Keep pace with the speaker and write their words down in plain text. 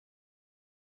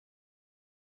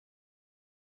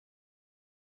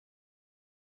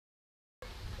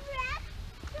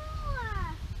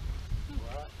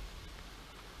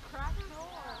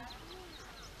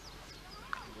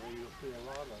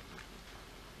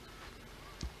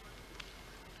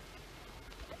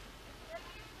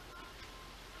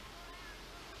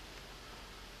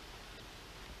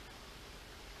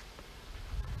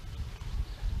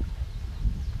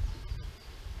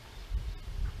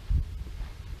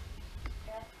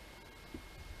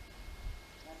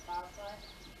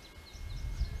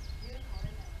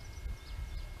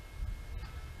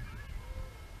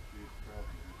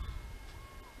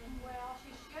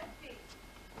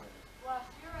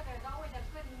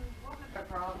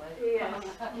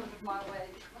Look my way.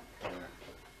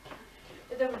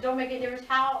 Don't make any difference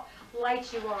how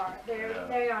light you are.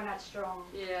 They are not strong.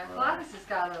 Yeah, Gladys has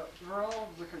got a real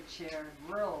wicker chair,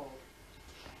 real.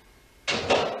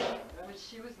 When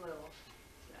she was little.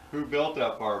 So. Who built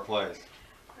that fireplace?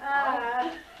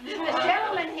 This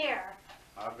gentleman here.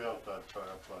 I built that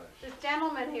fireplace. This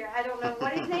gentleman here. I don't know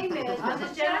what his name is, but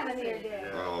this gentleman here did.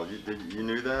 Yeah. Oh, you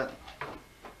knew that?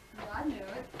 I knew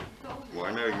it. Well,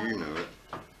 I know you knew it.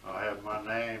 I had my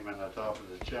name in the top of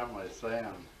the chimney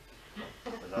saying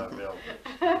that I built it.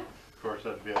 Of course,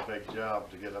 that'd be a big job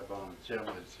to get up on the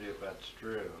chimney to see if that's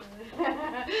true.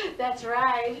 That's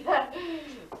right.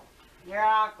 Your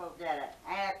uncle did it.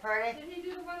 Ain't it pretty? Did he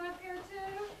do the one up here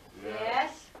too? Yeah.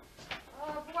 Yes.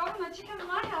 Why don't you come to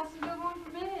my house and build one for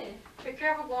me? Be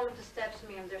careful going up the steps,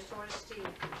 ma'am. They're sort of steep.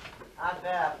 I've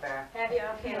been up there. Have you?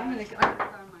 Okay. I'm gonna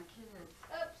find my kids.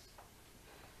 Oops.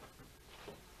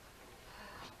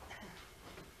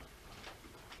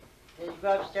 Did you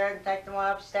go upstairs and take the one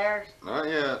upstairs? Not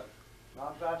yet.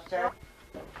 Want to go upstairs?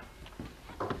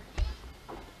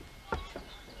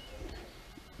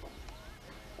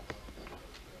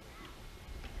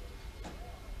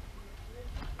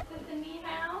 Is this the meat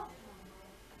house?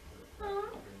 Huh?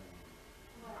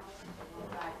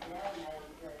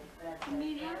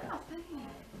 Meet house,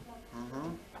 Mm-hmm.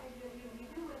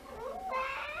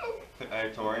 Hey,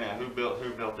 Tori, now who built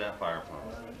that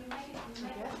fireplace?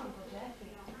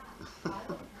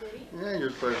 Yeah,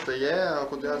 you're supposed to say, yeah,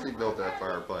 Uncle Jesse built that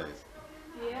fireplace.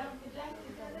 Yeah.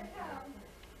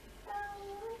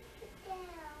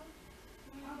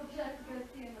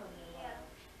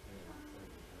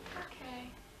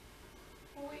 Okay.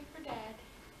 We'll wait for Dad.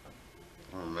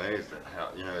 I'm amazed at how,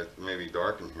 it's maybe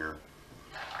dark in here,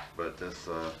 but this,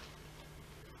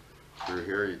 through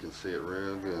here you can see it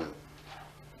real good.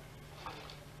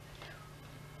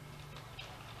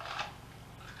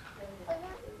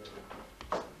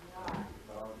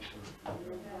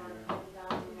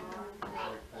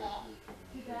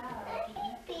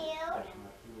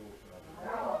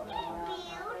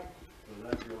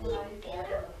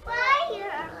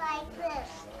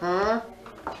 Huh?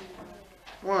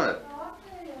 What?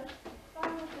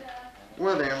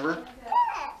 What, Amber?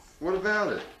 What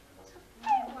about it?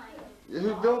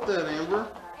 Who built that, Amber?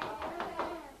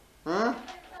 Huh?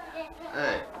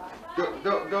 Hey,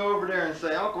 go over there and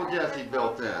say, Uncle Jesse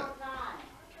built that.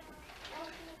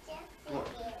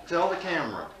 Tell the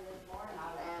camera.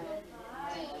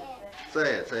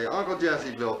 Say it. Say, Uncle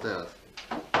Jesse built this.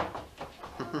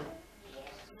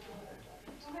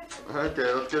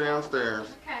 Okay, let's go downstairs.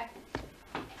 Okay.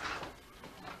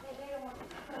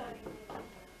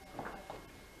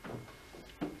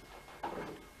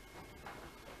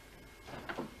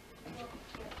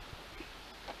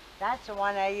 That's the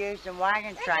one they used in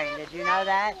wagon train. Did you know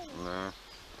that? No.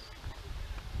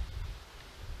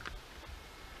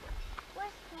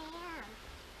 What's that?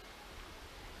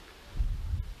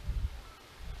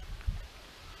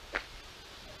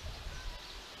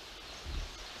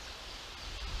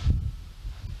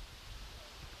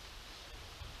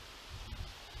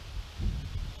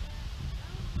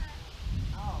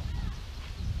 Oh.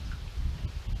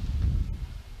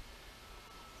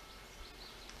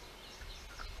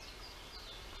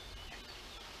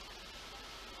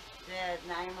 His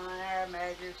name on there,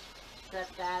 Major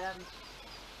stepped at him.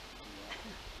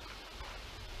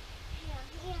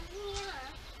 Here.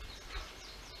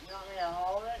 You want me to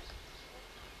hold it?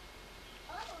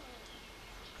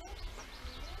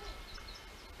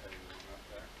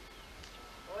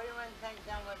 Well, you wouldn't think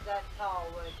them was that tall,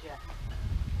 would you?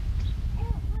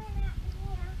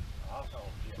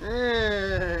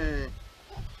 Hey!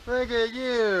 Look at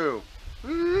you!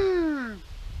 Woo!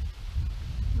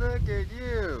 Look at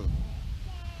you!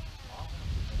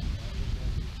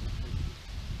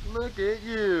 Look at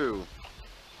you!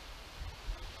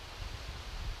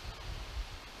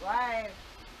 Wave.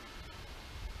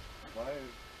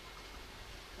 Wave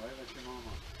at your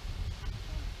mama.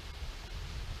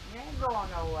 You ain't going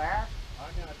nowhere. I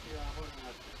got you. I'm looking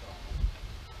at your phone.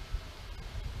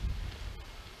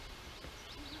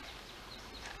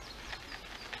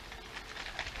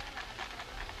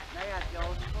 They got the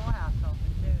old schoolhouse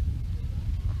open too.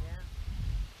 Yeah.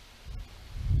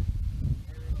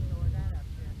 They restored that up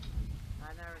here.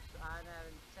 I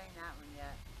haven't seen that one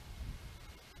yet.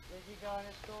 Did you go in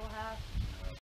the schoolhouse?